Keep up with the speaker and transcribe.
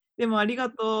でもありが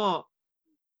と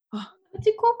う。う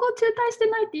ち高校中退して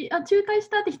ないって、中退し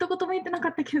たって一言も言ってなか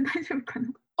ったけど大丈夫かな？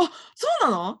そ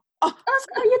うなの？言っ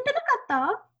てな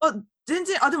かった？全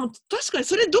然、でも確かに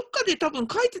それどっかで多分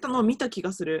書いてたのを見た気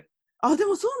がする。で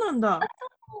もそうなんだ。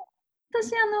私、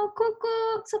高校、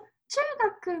中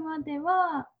学まで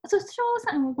は、小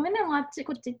3、ごめんね、もうあっち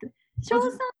こっち行って。小3で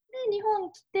日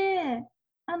本来て、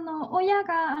親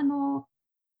が、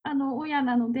親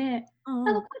なので、うんうん。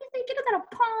公立行けるならポ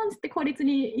ーンって公立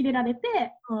に入れられ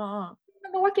て、うんうん。な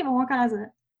んかわけも分からず。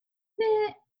で、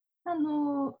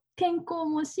転校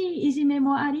もし、いじめ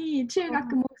もあり、中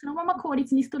学もそのまま公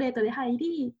立にストレートで入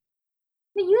り、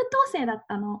で、優等生だっ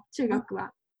たの、中学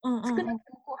は。うんうんうん。少なく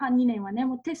とも後半2年はね、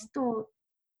もうテスト、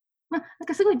なん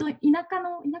かすごい田舎と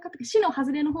か市の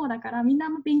外れの方だから、みんなあ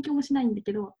んま勉強もしないんだ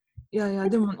けど、いやいや、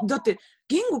でも、だって、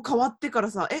言語変わってか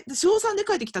らさ、小3で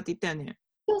帰ってきたって言ったよね。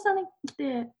小3で来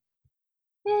て、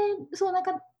なん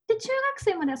か、で、中学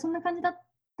生まではそんな感じだっ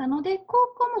たので、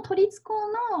高校も都立高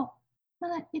の、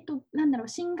なんだろう、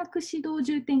進学指導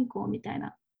重点校みたい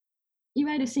な、い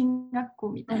わゆる進学校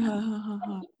みたいな、はいはいはいはいはい。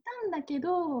行ったんだけ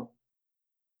ど、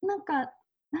なんか、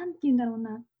なんて言うんだろう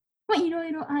な、いろ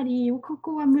いろあり、こ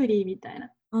こは無理みたいな。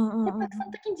うんうんうんうん。やっぱそ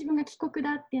の時に自分が帰国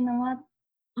だっていうのはあっ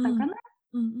うん。たかな。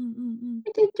うんうんうん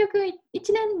で、結局、1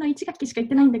年の1学期しか行っ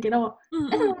てないんだけど、うん。うん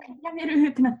でもうん。やめる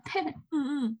ってなって、う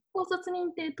んうん。高卒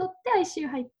認定取って ICU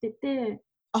入ってて、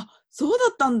そうだ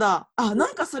ったんだ。なん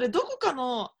かそれどこか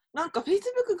の、なんか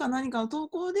Facebook か何かの投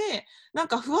稿で、なん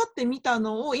かふわって見た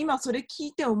のを今それ聞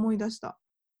いて思い出した。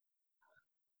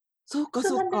そっかな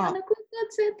んで、そっか。高校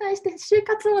中退して就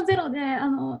活もゼロで、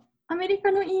アメリ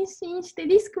カの妊娠して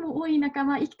リスクも多い中、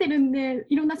生きてるんで、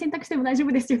いろんな選択しても大丈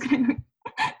夫ですよくらいの。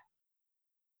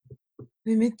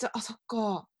めっちゃ、そっ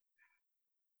か。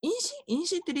妊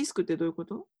娠ってリスクってどういうこ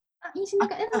と？妊娠なん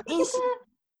か、結局、妊娠。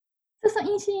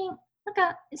妊娠、なん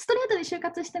か、ストレートで就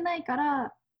活してないか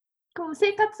ら、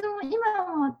生活も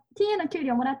今も TA の給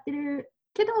料もらってる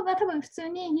けど、多分普通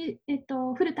に、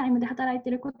フルタイムで働い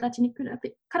てる子たちに比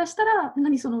べからしたら、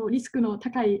何そのリスクの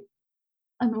高い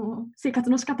生活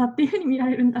の仕方っていうふうに見ら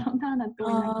れるんだろうななんて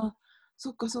思いながら。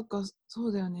そっかそっか、そ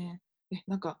うだよね。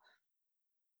なんか、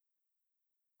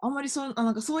あんまりな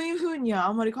んかそういう風には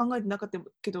あんまり考えてなかった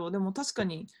けど、でも確か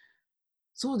に、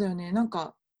そうだよね。なん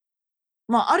か、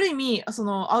ある意味、そ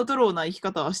のアウトローな生き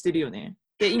方はしてるよね。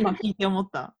って今聞いて思っ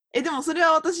た。でもそれ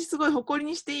は私すごい誇り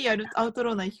にしていいアウト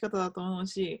ローな生き方だと思う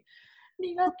し、あ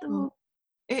りがとうん。う。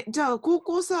じゃあ高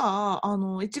校さ、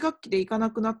1学期で行かな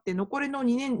くなって、残りの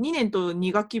2年と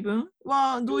2学期分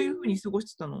はどういう風に過ごし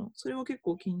てたの？それは結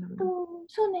構気になるな。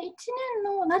そうね、1年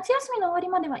の夏休みの終わり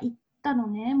までは行ったの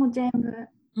ね、もう全部。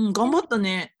うん、頑で、張った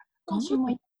ね。頑張った。今週も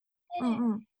行っう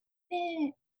んうん。て、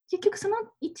で、結局その1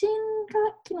学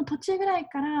期の途中ぐらい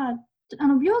から、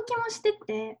病気もしてて、で、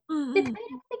体うんうん。力的に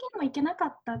も行けなか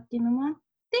ったっていうのもあっ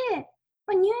て、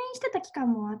入院してた期間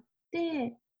もあっ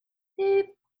て、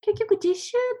で、結局実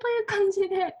習という感じ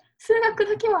で、数学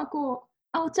だけは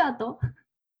青チャート、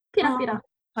ペラペラ。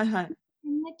はいはい。だ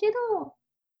けど、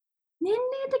年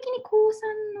齢的に高3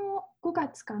の5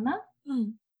月かなう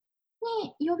ん。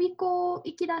に予備校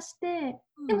行き出して、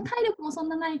でもうん。体力もそん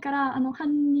なないから、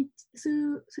そ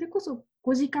れこそ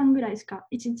5時間ぐらいしか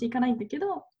1日行かないんだけ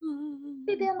ど、うんうんうん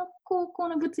で、高校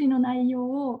の物理の内容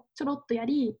をちょろっとや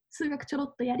り、数学ちょろ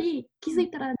っとやり、気うん。づ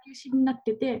いたら入試になっ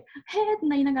てて、へーって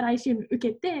なりながら ICU 受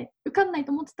けて、受かんない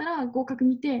と思ってたら合格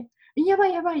見て、やば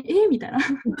いやばい、みたいな。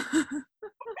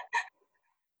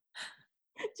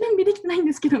準備できてないん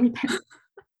ですけど、みたい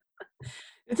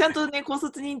な。ちゃんとね、高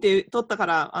卒認定取ったか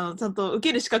ら、ちゃんと受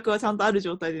ける資格はちゃんとある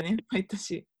状態でね、入った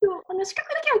し。資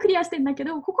格だけはクリアしてんだけ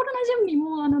ど、心の準備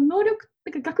も能力、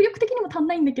なんか学力的にも足ん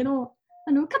ないんだけど、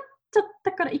受かっちゃっ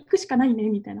たから行くしかないね、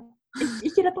みたいな。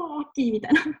行けるとラッキーみた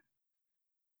いな。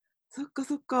そっか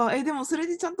そっか。でもそれ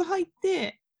でちゃんと入っ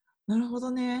て、なるほ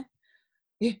どね。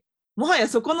もはや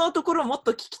そこのところもっ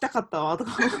と聞きたかったわ、と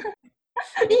か。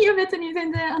いいよ、別に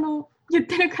全然、言っ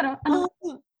てるから、うん。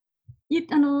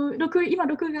今、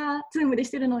録画、ズームでし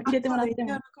てるの入れてそうだ、もらっても。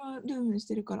一応ルームにし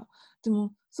てるから。で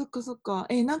も、そっかそっか。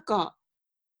なん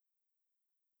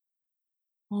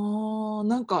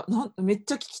か、めっ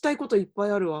ちゃ聞きたいこといっぱ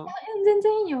いあるわ。全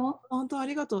然いいよ。ほんとあ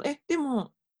りがとう。で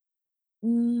も、うー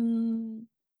ん。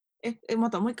ま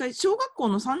たもう一回、小学校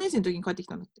の3年生の時に帰ってき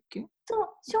たんだったっけ？そう、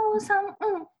小3、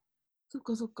そっ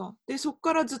かそっか。で、そっ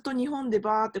からずっと日本で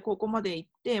バーって高校まで行っ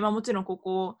て、もちろんこ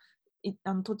こ、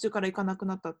途中から行かなく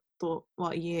なったと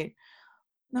はいえ、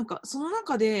なんかその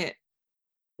中で、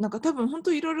なんか多分本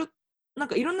当いろいろ、なん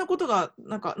かいろんなことが、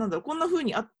なんか、なんだろう、こんな風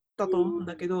にあったと思うん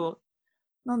だけど、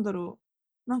なんだろ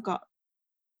う、なんか、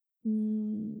うー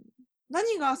ん、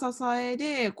何が支え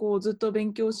で、こうずっと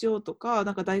勉強しようとか、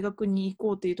なんか大学に行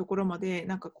こうっていうところまで、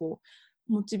なんかこう、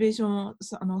モチベーションを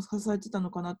支えてた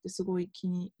のかなってすごい気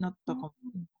になったかも。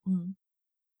うん。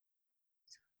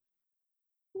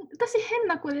私変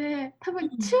な子で、多分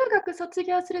中うん。学卒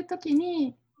業するとき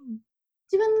に、うん。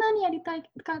自分何やりたい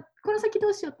か、この先ど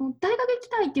うしようと思って、大学行き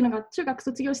たいっていうのが中学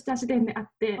卒業した時点であっ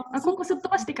て、あ、あ、高校すっ飛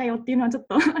ばしてかよっていうのはちょっ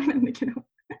とあれなんだけど。っていうのもあ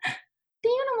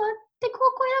って、高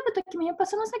校選ぶときもやっぱ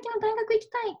その先の大学行き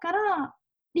たいから、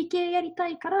理系やりた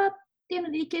いからっていう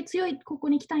ので、理系強い高校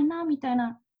に行きたいなみたい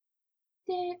な。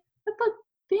で、やっぱ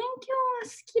勉強は好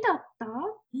きだった。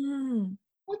うん。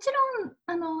もちろ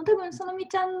ん、多分そのみ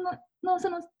ちゃんのそ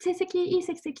のいい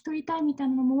成績取りたいみたい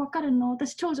なのも分かるの、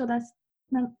私長女だし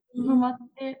なうん。のもあっ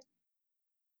て、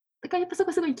だからやっぱそ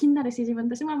こすごい気になるし、自分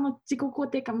としても、もう自己肯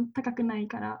定感も高くない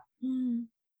から。うん。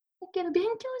だけど勉強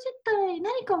自体、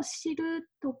何かを知る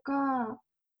とか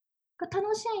が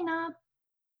楽しいなっ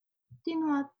ていう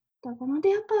のはあったかな。で、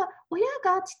やっぱ親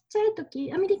がちっちゃい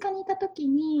時、アメリカにいた時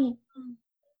に、うん。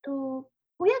と、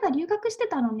親が留学して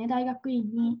たのね、大学院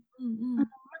に。うん。うあの、ん。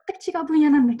全く違う分野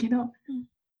なんだけど。うん。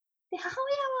で、母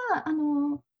親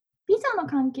はビザの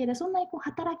関係でそんなにこう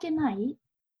働けない。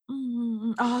うんうん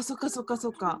うん。ああ、そっかそっかそ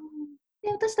っか。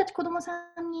で、私たち子供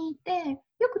3人いて、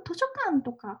よく図書館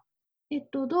とか、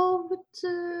動物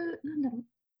なんだろ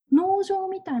う、農場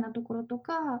みたいなところと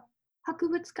か、博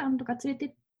物館とか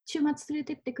週末連れ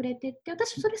てってくれてって、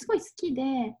私それすごい好きで、う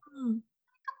ん。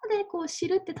でこう知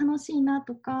るって楽しいな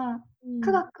とか、うん。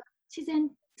科学、自然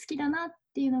好きだなっ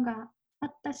ていうのがあ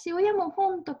ったし、親も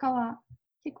本とかは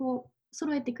結構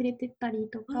揃えてくれてたり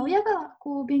とか、うん。親が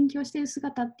こう勉強してる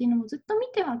姿っていうのもずっと見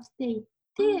てはきていうん。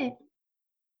て、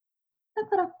だ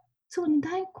から、そうね、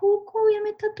高校を辞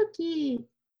めた時、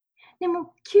で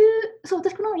もそう、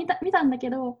私この前見たんだけ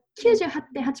ど、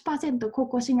98.8%高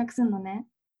校進学するのね。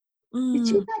で、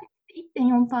中退率って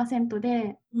1.4%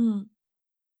で、うん。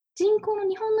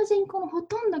日本の人口のほ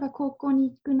とんどが高校に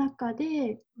行く中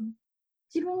で、うん。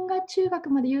自分が中学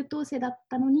まで優等生だっ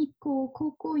たのに、こう、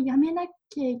高校を辞めな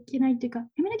きゃいけないっていう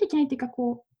か、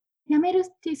こう、辞めるっ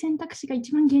ていう選択肢が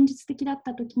一番現実的だっ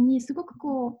た時に、すごく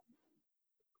こう、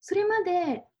それま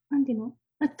で、なんていうの、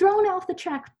thrown off the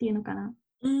track っていうのかなっ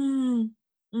うん。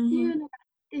うん。ていうのが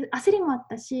あって、焦りもあっ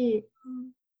たし、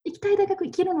行きたい大学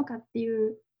行けるのかってい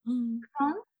ううん。不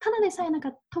安、ただでさえなん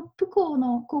かトップ校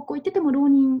の高校行ってても浪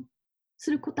人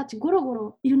する子たちゴロゴ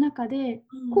ロいる中で、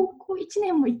うん。高校1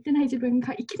年も行ってない自分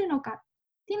が生きるのかっ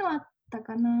ていうのはあった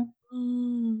かな。う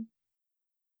ん。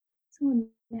そう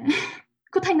ね。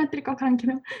答えになってるか分からんけ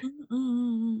ど。うんうんうん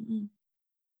うんうん。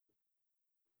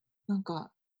なん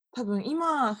か、多分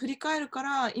今振り返るか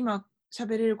ら、今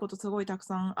喋れることすごいたく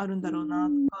さんあるんうだろうなと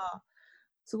ん、か、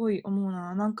すごい思う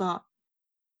な。なんか、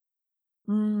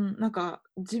なんか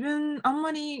自分あん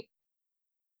まり、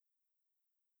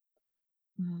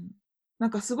うん、なん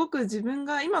かすごく自分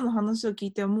が今の話を聞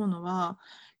いて思うのは、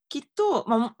きっと、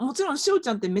もちろんしおち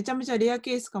ゃんってめちゃめちゃレア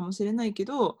ケースかもしれないけ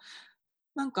ど、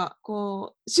なんか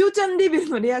こう、しおちゃんレベル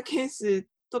のレアケース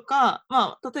とか、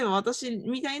例えば私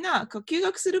みたいな、休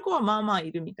学する子はまあまあ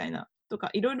いるみたいなとか、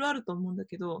いろいろあると思うんだ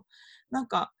けど、なん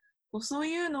か、こうそう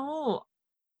いうのを、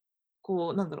こ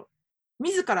うなんだろう、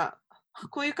自ら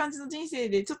こういう感じの人生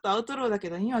でちょっとアウトローだけ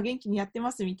ど、今元気にやって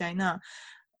ますみたいな、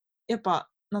やっぱ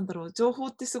なんだろう、情報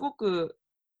ってすごく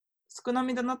少な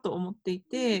めだなと思ってい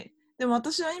て、でも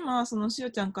私は今、そのし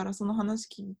おちゃんからその話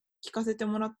聞かせて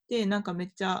もらって、なんかめ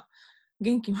っちゃ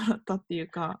元気もらったっていう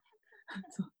か、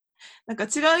そう、なんか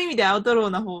違う意味でアウトロー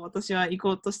な方を私は行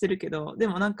こうとしてるけど、で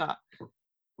もなんか、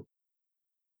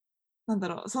なんだ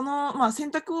ろう、その、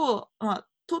選択を、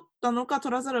取ったのか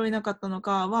取らざるを得なかったの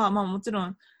かは、もちろ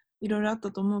んいろいろあっ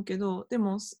たと思うけど、で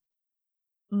も、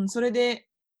それで、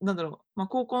なんだろう、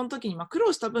高校の時に、苦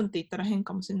労した分って言ったら変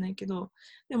かもしれないけど、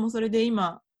でもそれで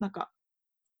今、なんか、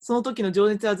その時の情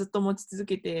熱はずっと持ち続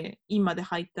けて、院まで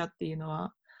入ったっていうの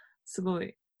は、すご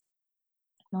い、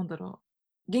なんだろ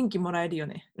う、元気もらえるよ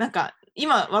ね。なんか、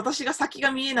今、私が先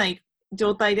が見えない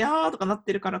状態で、あーとかなっ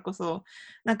てるからこそ、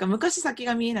なんか昔先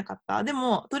が見えなかった。で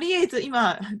も、とりあえず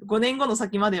今、5年後の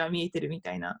先までは見えてるみ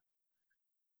たいな。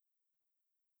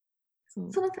そ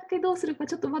う。その先どうするか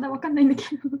ちょっとまだ分かんないんだ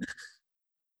けど。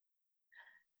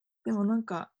でもなん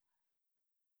か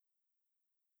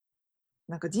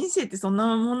人生ってそん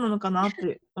なもんなのかなっ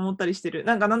て思ったりしてる。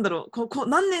なんかなんだろう、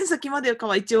何年先までか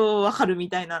は一応わかるみ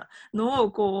たいなの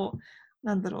を、こう、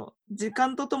なんだろう、時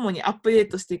間とともにアップデー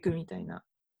トしていくみたいな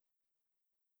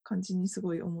感じにす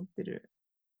ごい思ってる。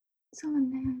そう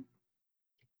ね。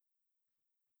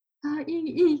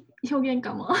いい表現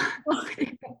かも。あ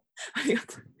りが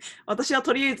とう。私は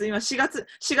とりあえず今4月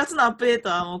のアップデート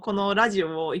はもうこのラジ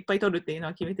オをいっぱい撮るっていうの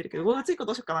は決めてるけど、5月以降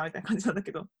どうしようかなみたいな感じなんだ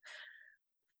けど。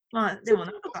まあでそう、も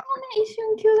なんとか。私もね、一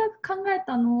瞬休学考え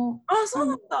たの。あ、そう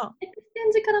なんだ。エクステ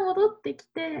ンジから戻ってき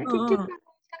て、結局、うんうん。し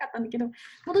なかったんだけど、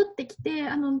戻ってきて、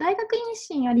大学院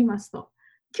進ありますと。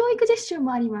教育実習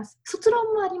もあります。卒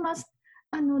論もあります。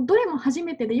どれも初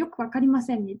めてでよくわかりま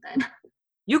せんみたいな。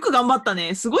よく頑張った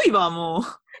ね。すごいわ、もう。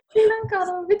で、なんか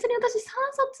別に私3卒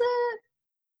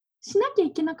しなきゃ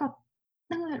いけなかっ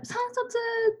た。3卒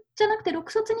じゃなくて6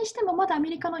卒にしてもまだアメ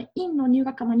リカの院の入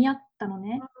学が間に合ったの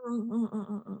ね。うんうんうんうん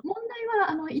うん。問題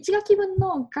は1学期分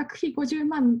の学費50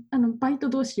万バイト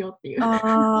どうしようっていう。あ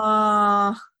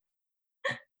あ。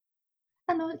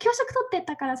教職取って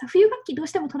たからさ、冬学期どう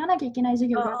しても取らなきゃいけない授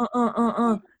業があって、うんうんう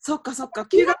んうん。そっかそっか。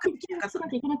休冬学学でき期休学なかったね。しな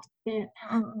きゃいけなくて、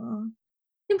うんうんうん。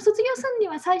でも卒業するに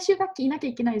は最終学期いなきゃ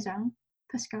いけないじゃん。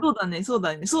確か。っそうだね、そう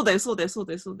だね。そうだよ、そうだよ、そう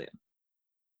だよ、そうだよ。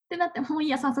てなって、もういい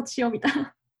や、3冊しようみたい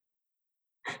な。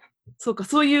そうか、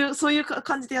そういう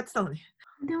感じでやってたのね。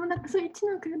でもなんかそういう1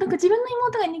年くらい、なんか自分の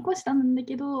妹が2個下なんだ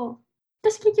けど、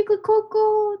私結局高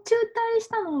校中退し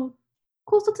たの、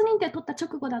高卒認定取った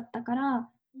直後だったから、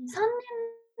3年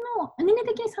の、年齢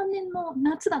的に3年の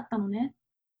夏だったのね。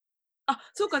あ、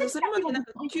そうか、じゃあそれまでなん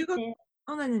か置いて休学、て、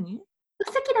あ、なになに。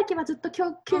席だけはずっと休う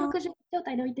ん学状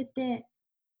態で置いてて、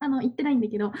行ってないんだ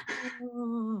けど。う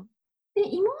んうん。で、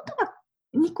妹が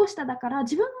2個下だから、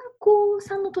自分が高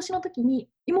3の年の時に、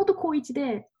妹高1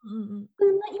で、うんうん。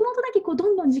妹だけこうど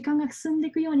んどん時間が進んで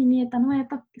いくように見えたのは、やっ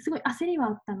ぱすごい焦りは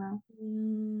あったな。な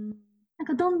ん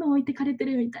かどんどん置いてかれて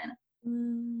るみたいな。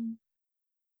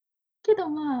けど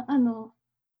まあ、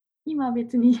今は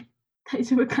別に大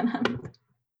丈夫かなみたいな。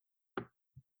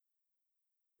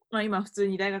まあ今普通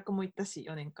に大学も行ったし、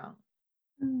4年間。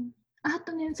うん、あ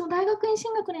とね、そう、大学院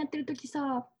進学のやってる時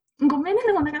さ、ごめんね、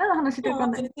でもなんか何の話してるか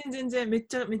わかんない。全然、めっ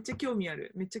ちゃ興味あ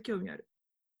る。めっちゃ興味ある。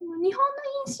日本の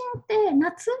妊娠って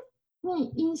夏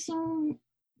に妊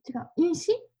娠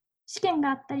試験が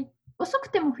あったり、遅く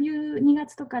ても冬2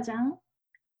月とかじゃん。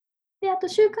で、あと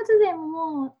就活でも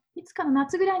もう、いつかの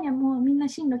夏ぐらいにはもうみんな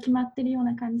進路決まってるよう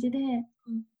な感じで、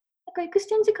なんかエクス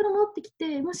チェンジから戻ってき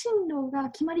て、もう進路が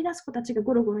決まりだす子たちが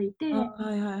ゴロゴロいて、はい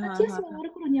はいはい夏休み終わ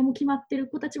る頃にはもう決まってる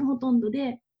子たちもほとんど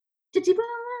で、じゃ自分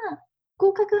は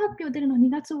合格発表出るの2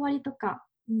月終わりとか、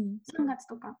3月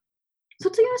とか、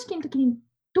卒業式の時に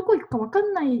どこ行くか分か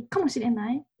んないかもしれ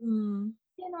ない、っていう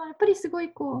のはやっぱりすご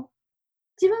いこ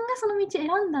う、自分がその道選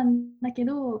んだんだけ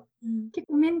ど、結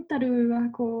構メンタルは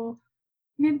こう、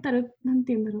なんて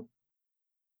言うんだろう。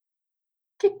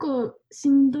結構し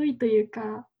んどいというか、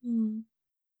なん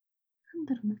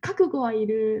だろうな、覚悟はい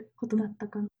ることだった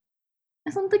かな。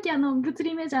その時物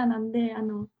理メジャーなんで、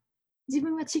自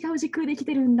分は違う時空で生き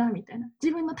てるんだみたいな。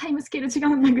自分のタイムスケール違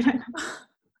うんだぐらいな。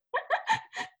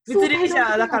物相対論的理メジャ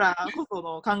ーだかならこそ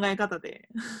の考え方で。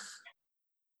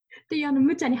っていう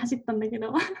無茶に走ったんだけ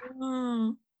ど。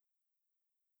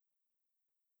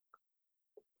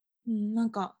なん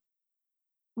か、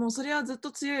もうそれはずっ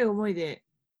と強い思いで、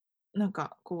なん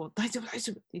かこう、大丈夫大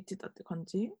丈夫って言ってたって感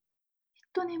じ。も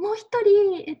う一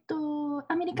人、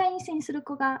アメリカ院生する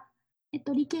子が、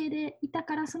理系でいた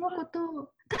から、その子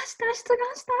と、出した出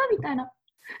願したみたいな。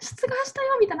出願した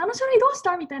よみたいな。書類どうし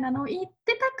たみたいなのを言っ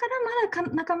てたから、ま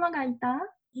だ仲間がいた。っ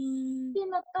ていう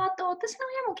のと、あと、私の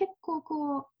親も結構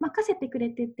こう、任せてくれ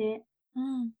てて、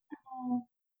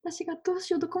私がどう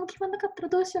しよう、どこも決まんなかったら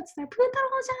どうしようって言ったら、プー太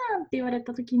郎じゃんって言われ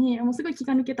たときに、もうすごい気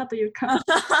が抜けたというか、プー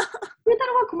太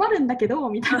郎は困るんだけど、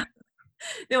みたいな。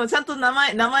でもちゃんと名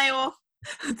前を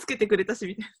つけてくれたし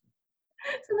みたい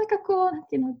な。なんかこう、なん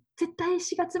ていうの、絶対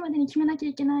4月までに決めなきゃ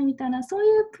いけないみたいな、そう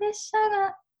いうプレッシャー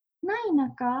がない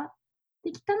中、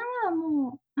できたのは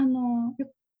も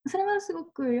う、それはすご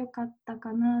く良かった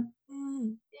かなって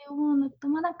思うのと、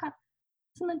まあなんか、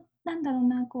なんだろう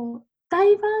な、こう、ダ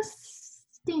イバー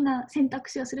シティな選択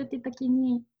肢をするっていう時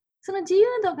に、その自由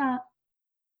度が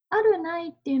あるない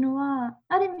っていうのは、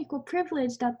ある意味こう、プリビレッ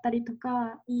ジだったりと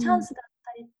か、チャンスだっ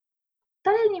たり、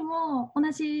誰にも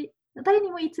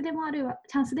いつでもある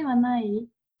チャンスではない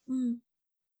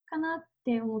かなっ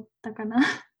て思ったかな。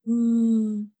そ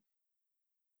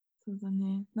うだ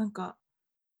ね。なんか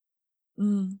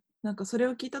それ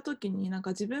を聞いたときに、なんか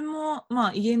自分も、ま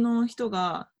あ家の人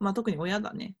が、まあ特に親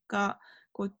だね、が、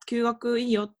こう、休学い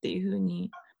いよっていうふう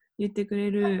に言ってく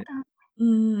れる、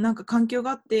なんか環境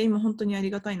があって、今本当にあり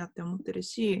がたいなって思ってる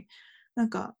し、なん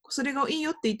かそれがいい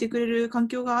よって言ってくれる環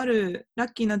境があるラ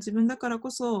ッキーな自分だからこ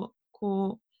そ、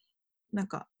こう、なん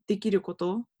かできるこ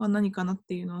とは何かなっ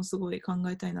ていうのをすごい考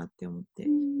えたいなって思って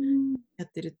や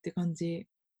ってるって感じ。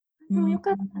でもよ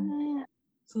かったね。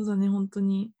そうだね、本当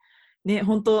に。ね、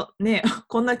本当ね、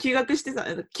こんな休学してさ、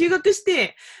休学し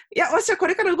て、いや、わしはこ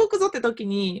れから動くぞって時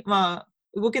に、まあ、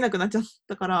動けなくなっちゃっ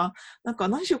たから、なんか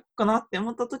何しよっかなって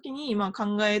思った時に、まあ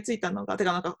考えついたのが、て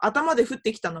かなんか頭で降っ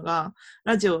てきたのが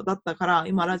ラジオだったから、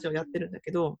今ラジオやってるんだ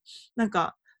けど、なん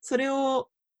か、それを、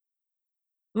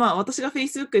まあ私が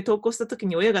Facebook で投稿した時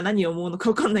に親が何を思うのか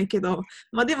わかんないけど、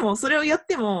まあでもそれをやっ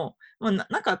ても、まあなん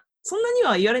か、そんなに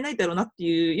は言われないだろうなって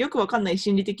いう、よくわかんない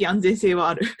心理的安全性は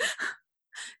ある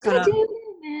から、それ重要だ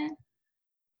よね。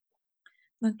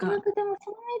なんか、なんかでも、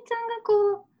さなみちゃんが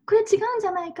こう、これ違うんじ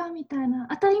ゃないかみたいな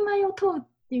当たり前を問うっ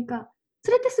ていうか、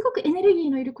それってすごくエネルギー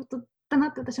のいることだな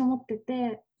って私は思って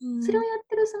て、それをやっ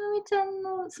てるさなみちゃん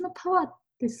のそのパワーっ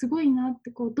てすごいなっ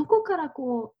て、こうどこから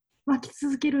こう湧き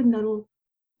続けるんだろうっ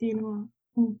ていうのは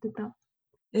思ってた。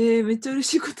めっちゃ嬉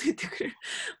しいこと言ってくれる。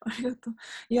ありがとう。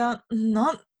いや、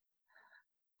な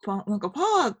んかパ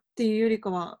ワーっていうよりか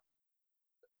は、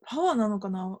パワーなのか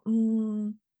な。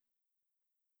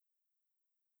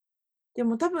で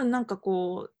も多分なんか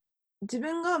こう、自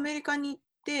分がアメリカに行っ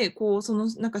て、こう、その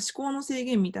なんか思考の制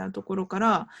限みたいなところか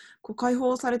ら、こう解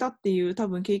放されたっていう多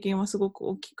分経験はすごく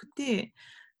大きくて、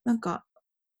なんか、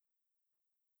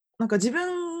なんか自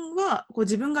分は、こう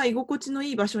自分が居心地の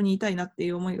いい場所にいたいなって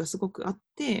いう思いがすごくあっ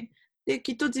て、で、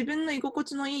きっと自分の居心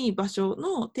地のいい場所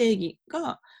の定義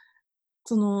が、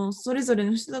それぞれ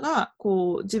の人が、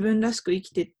こう、自分らしく生き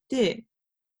てって、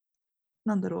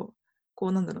なんだろう、こ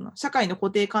う、なんだろうな、社会の固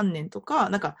定観念とか、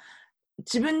なんか、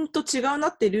自分と違うな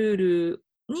ってルール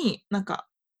に、なんか、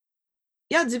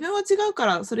いや、自分は違うか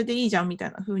らそれでいいじゃんみた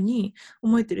いな風に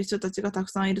思えてる人たちがたく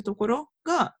さんいるところ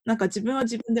が、なんか自分は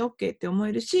自分で OK って思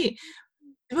えるし、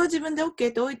自分は自分で OK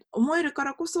って思えるか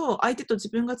らこそ、相手と自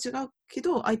分が違うけ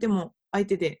ど、相手も相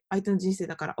手で、相手の人生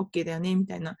だから OK だよねみ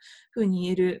たいな風に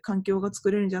言える環境が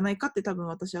作れるんじゃないかって多分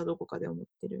私はどこかで思っ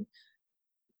てる。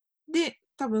で、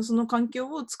多分その環境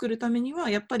を作るために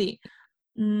は、やっぱり、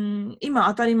今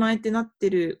当たり前ってなって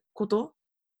ること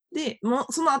で、も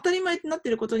うその当たり前ってなって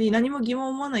ることに何も疑問を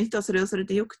思わない人はそれはそれ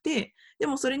でよくて、で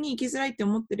もそれに生きづらいって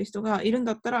思ってる人がいるん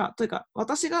だったら、というか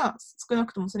私が少な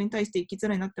くともそれに対して生きづ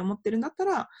らいなって思ってるんだった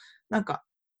ら、なんか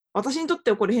私にとっ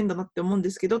てはこれ変だなって思うんで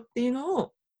すけどっていうの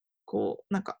を、こ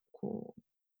う、なんかこう、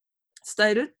伝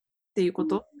えるっていうこ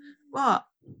とは、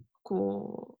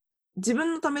こう、自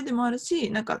分のためでもある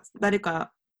し、なんか誰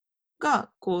かが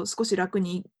こう少し楽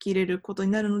に生きれること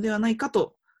になるのではないか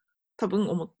と多分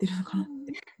思ってるのかなっ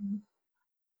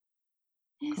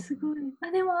て。すごい。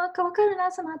あ、でもなんかわかる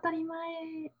な、その当たり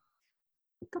前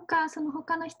とか、その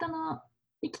他の人の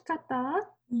生き方、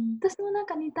私もなん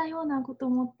か似たようなこと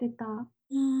思ってた。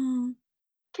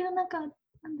けどなんか、なん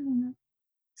だろうな、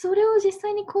それを実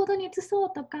際に行動に移そ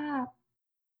うとか、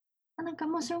なんか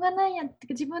もうしょうがないやって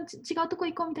か、自分違うとこ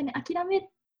行こうみたいに諦め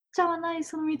ちゃわない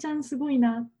そのみちゃんすごい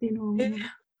なっていうのを思う。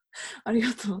あり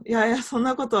がとう。いやいや、そん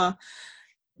なことは、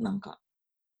なんか、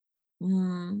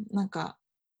なんか、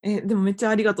でもめっちゃ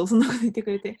ありがとう。そんなこと言って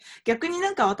くれて。逆に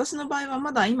なんか私の場合は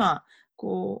まだ今、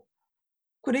こう、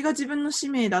これが自分の使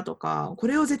命だとか、こ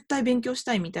れを絶対勉強し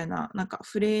たいみたいな、なんか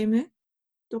フレーム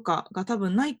とかが多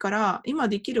分ないから、今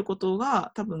できること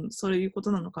が多分そういうこ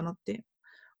となのかなって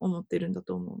思ってるんだ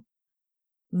と思う。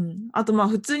あとまあ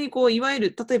普通にこういわゆ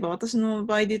る例えば私の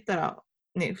場合で言ったら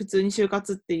ね普通に就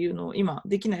活っていうのを今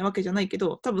できないわけじゃないけ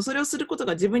ど多分それをすること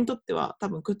が自分にとっては多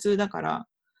分苦痛だから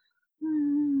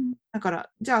だから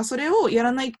じゃあそれをや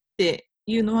らないって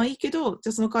いうのはいいけどじゃ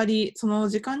あその代わりその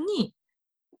時間に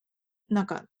なん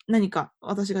か何か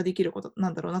私ができること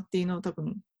なんだろうなっていうのを多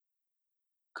分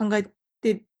考え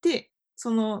てて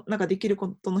そのなんかできるこ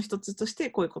との一つとして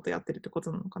こういうことやってるってこ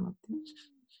となのかなって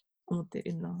思って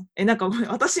るな。なんか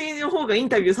私の方がイン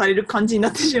タビューされる感じにな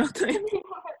ってしまったね。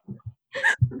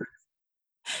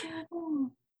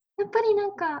やっぱりな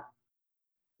んか、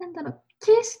なんだろう、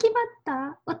形式ばっ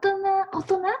た大人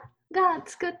が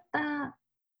作った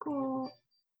こ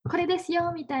これです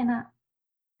よみたいな、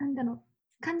なんだろう、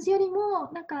感じよりも、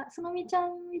なんかそのみちゃ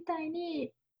んみたい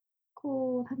に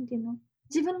こう、なんていうの、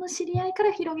自分の知り合いか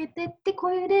ら広げてってこ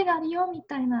ういう例があるよみ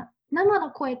たいな生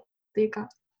の声っていうかっ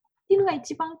ていうのが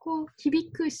一番こう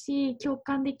響くし共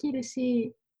感できる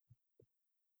し、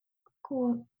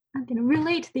こうなんていうの、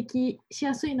relate し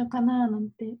やすいのかななん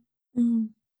て。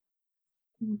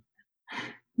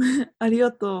あり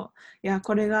がとう。いや、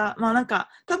これが、まあなんか、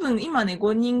多分今ね、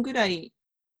5人ぐらい、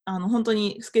本当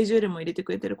にスケジュールも入れて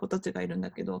くれてる子たちがいるん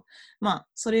だけど、まあ、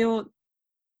それを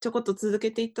ちょこっと続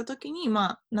けていったときに、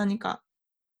まあ、何か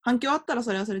反響あったら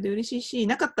それはそれで嬉しいし、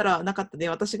なかったらなかったで、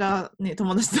私がね、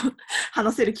友達と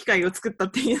話せる機会を作った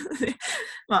っていうので、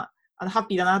まあ、ハッ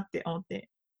ピーだなって思って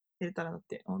やれたらなっ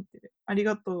て思ってる。あり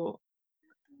がと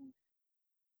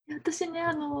私ね、う。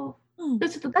うん。ちょ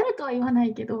っと誰とは言わな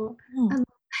いけど、うん。大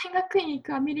学院行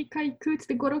く、アメリカ行くっつっ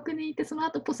て5、6年いて、その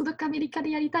後ポスドクアメリカ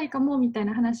でやりたいかもみたい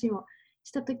な話を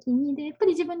したときに、で、やっぱ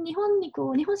り自分日本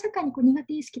社会に苦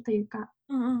手意識というか、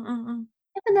うんうんうんうん。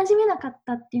やっぱ馴染めなかっ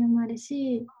たっていうのもある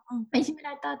し、うん。いじめ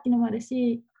られたっていうのもある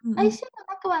し、うんうん。ICU の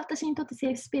中は私にとってセ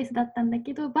ーフスペースだったんだ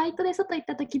けど、バイトで外行っ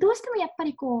た時、どうしてもやっぱ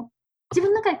り自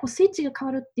分の中でスイッチが変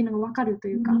わるっていうのが分かると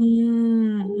いうか、に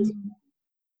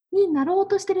なろう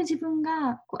としてる自分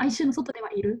がICU の外では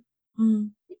いる。う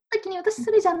ん。時に私そ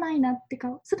れじゃないなってか、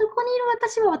そこにいる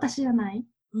私は私じゃない。って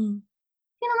うん。いうのもあっ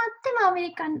て、アメ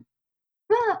リカは、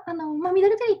ミド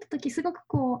ルベリー行った時すごく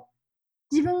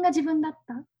自分が自分だっ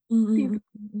たっうんうんていう、うんうんうんう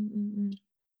ん。っ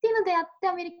ていうのであって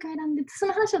アメリカ選んで、そ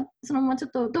の話をそのままちょ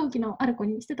っと同期のある子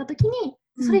にしてた時に、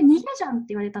うん。それ逃げじゃんって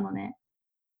言われたのね。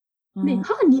で、うん。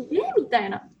は逃げみたい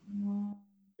な。だ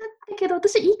けど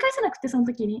私言い返せなくて、その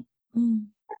時に。うん。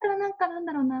だからなん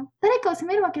だろうな、誰かを責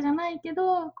めるわけじゃないけ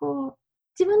ど、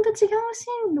自分と違う進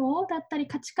路だったり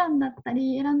価値観だった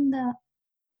り選んだ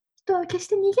人は決し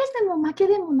て逃げでも負け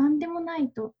でも何でもない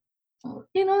と。っ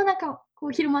ていうのを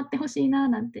広まってほしいな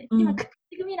なんて。今、うん。勝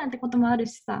ち組なんてこともある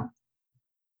しさ、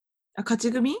あ、勝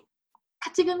ち組？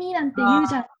勝ち組なんて言う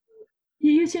じゃあん。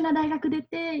優秀な大学出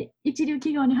て、一流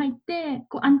企業に入って、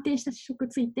安定した職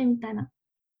ついてみたいな。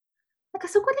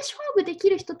そこで勝負でき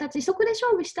る人たち、そこで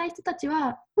勝負したい人たち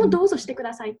は、うん。もうどうぞしてく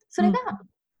ださい。そうん。れが、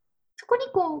そこに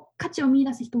価値を見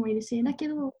出す人もいるし、だけ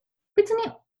ど、別に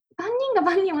万人が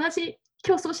万人同じ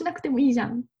競争しなくてもいいじゃ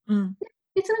ん。うん。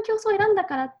別の競争を選んだ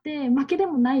からって負けで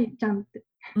もないじゃんって。っ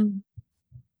うん。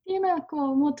ていうのは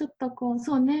もうちょっと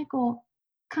そうね、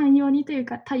寛容にという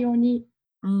か多様に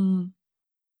うん。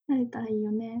なれたらいい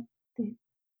よねって。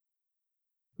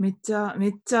めっちゃめ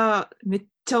っちゃめっ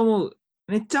ちゃ思う。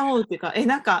めっちゃ思うっていうか、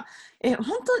なんか、ほん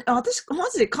とに、私マ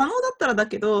ジで可能だったらだ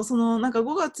けど、そのなんか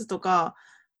5月とか、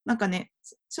なんかね、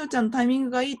しょうちゃんのタイミング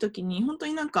がいい時に、ほんと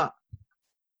になんか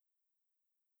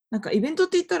イベントっ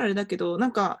て言ったらあれだけど、な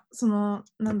んかその、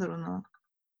なんだろうな、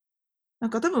な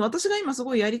んか多分私が今す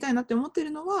ごいやりたいなって思って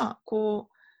るのは、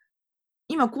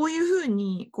今こういう風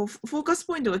にフォーカス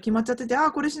ポイントが決まっちゃってて、あ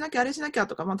あ、これしなきゃ、あれしなきゃ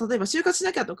とか、例えば就活し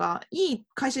なきゃとか、いい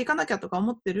会社行かなきゃとか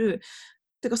思ってる、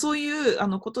てかそうい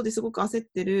うことですごく焦っ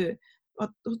てる、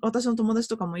私の友達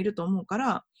とかもいると思うか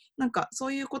ら、なんかそ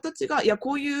ういう子たちが、いや、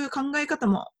こういう考え方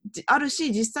もある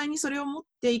し、実際にそれを持っ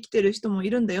て生きてる人もい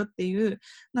るんだよっていう、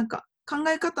なんか考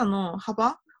え方の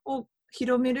幅を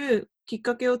広めるきっ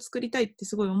かけを作りたいって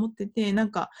すごい思ってて、な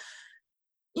んか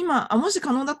もし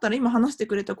可能だったら今話して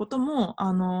くれたことも、う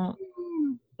ん。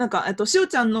なんか、しお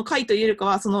ちゃんの回というよりか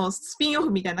は、そのスピンオ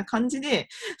フみたいな感じで、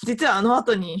実はあの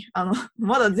後に、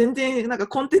まだ全然、なんか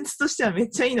コンテンツとしてはめっ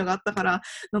ちゃいいのがあったから、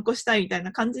残したいみたい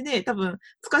な感じで、多分、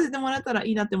使わせてもらえたら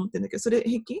いいなって思ってるんだけど、それ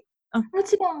平気？あ、も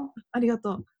ちろん。ありが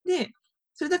とう。で、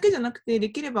それだけじゃなくて、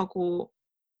できれば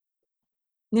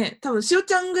ね、多分しお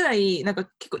ちゃんぐらい、なんか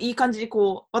結構いい感じに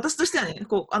私としてはね、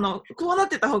こうなっ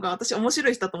てた方が私面白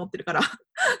い人だと思ってるから、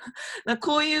なんか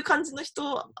こういう感じの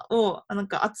人を、なん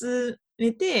か集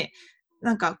めて、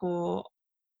なんか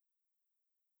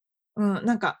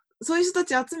なんか、そういう人た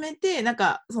ち集めて、なん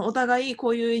か、そのお互いこ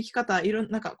ういう生き方、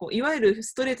なんかいわゆる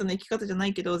ストレートな生き方じゃな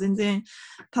いけど、全然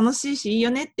楽しいしいいよ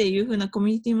ねっていう風なコ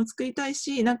ミュニティも作りたい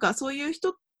し、なんかそういう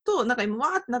人と、なんか今わ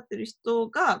ーってなってる人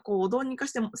が、どうにか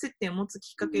しても接点を持つ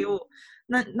きっかけを、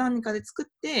何かで作っ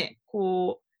て、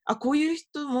こういう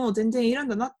人も全然いるん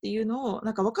だなっていうのを、な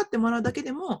んか分かってもらうだけ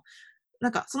でも、な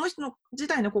んかその人の自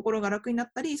体の心が楽にな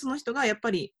ったり、その人がやっ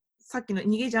ぱりさっきの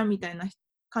逃げじゃんみたいな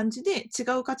感じで違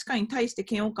う価値観に対して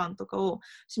嫌悪感とかを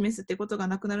示すってことが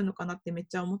なくなるのかなってめっ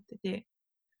ちゃ思ってて、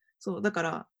そう、だか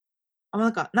ら、な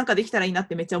んかできたらいいなっ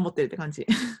てめっちゃ思ってるって感じ。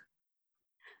で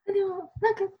も、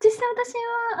実際私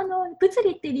は、物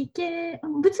理って理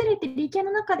系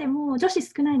の中でも女子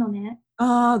少ないのね。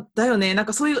ああ、だよね。なん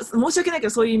かそういう、申し訳ないけ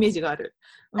どそういうイメージがある。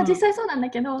うん。実際そうなん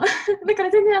だけど、だから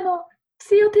全然ス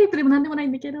テレオテープでもなんでもない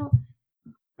んだけど、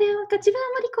で、自分は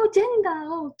あまりジェンダ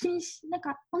ーを気にし、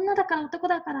女だから男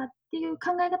だからっていう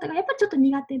考え方がやっぱりちょっと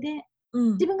苦手で、う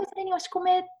ん。自分がそれに自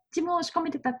分を押し込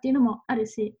めてたっていうのもある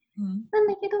し、うん。なん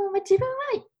だけど、自分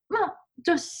は、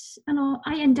女子、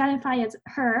I identify as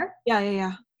her, いやいやい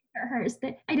や。hers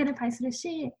で identify する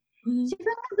し、うん。自分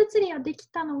が物理をでき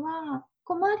たのは、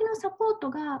周りのサポート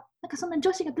が、そんな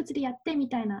女子が物理やってみ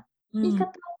たいなうん。言い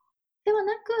方では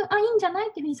なく、いいんじゃない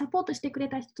っていうふうにサポートしてくれ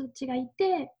た人たちがい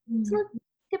て、うん。例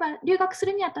えば留学す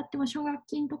るにあたっても奨学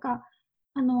金とか、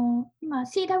今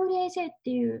CWAJ って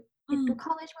いう、うん。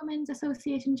College Women's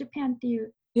Association Japan ってい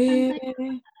う団え体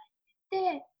え。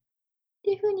で、っ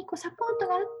ていう風にこうサポート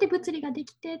があって物理がで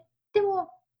きて、でも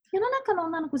世の中の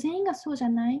女の子全員がそうじゃ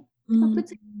ない。うん。物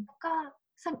理とか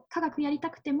科学やりた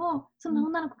くても、その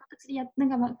女の子が物理やなん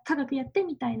か、科学やって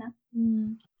みたいな。う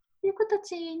ん。っていう子た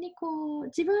ちにこう、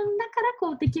自分だから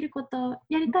こうできることを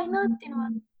やりたいなっていうのはあ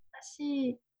った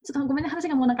し、ちょっとごめんね、話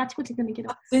がもうなんかあちこち行くんだけど、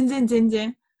あ、全然全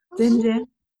然。もし全然。も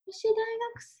し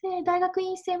大学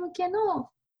院生向けの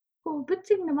こう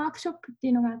物理のワークショップって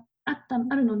いうのが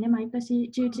あるのね、毎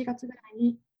年11月ぐらい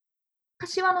に。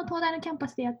柏の東大のキャンパ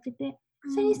スでやってて、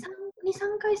それに2、3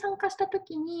回参加した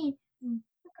時に、うん。なん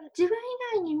か自分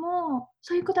以外にも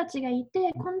そういう子たちがい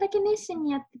て、こんだけ熱心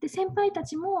にやってて、先輩た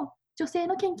ちも女性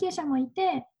の研究者もい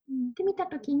て、うん。で見た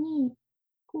時に、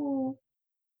こう、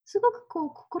すごくこう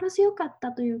心強かっ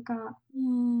たというか、う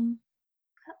ん。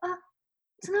あ、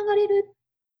つながれるっ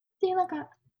ていうなんか、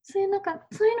そういうの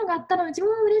があったのは自分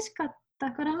も嬉しかっ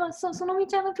たから、まあ、そのみ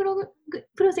ちゃんのプロ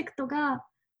ジェクトが、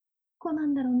こうな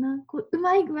んだろうな、こう、う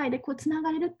まい具合でこうつな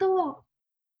がれると、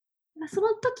その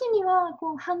時には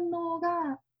こう反応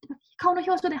が、顔の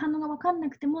表情で反応が分かんな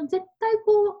くても、絶対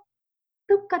こう、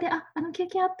どっかで、あ、あの経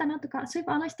験あったなとか、そういえ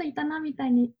ばあの人いたなみた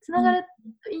いに繋うん。がる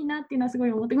といいなっていうのはすご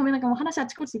い思って、ごめん、なんかもう話あ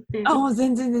ちこち行って。あ、もう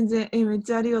全然全然。めっ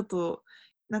ちゃありがとう。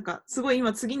なんか、すごい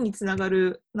今次につなが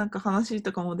る、なんか話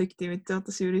とかもできてめっちゃ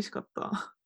私嬉しかった。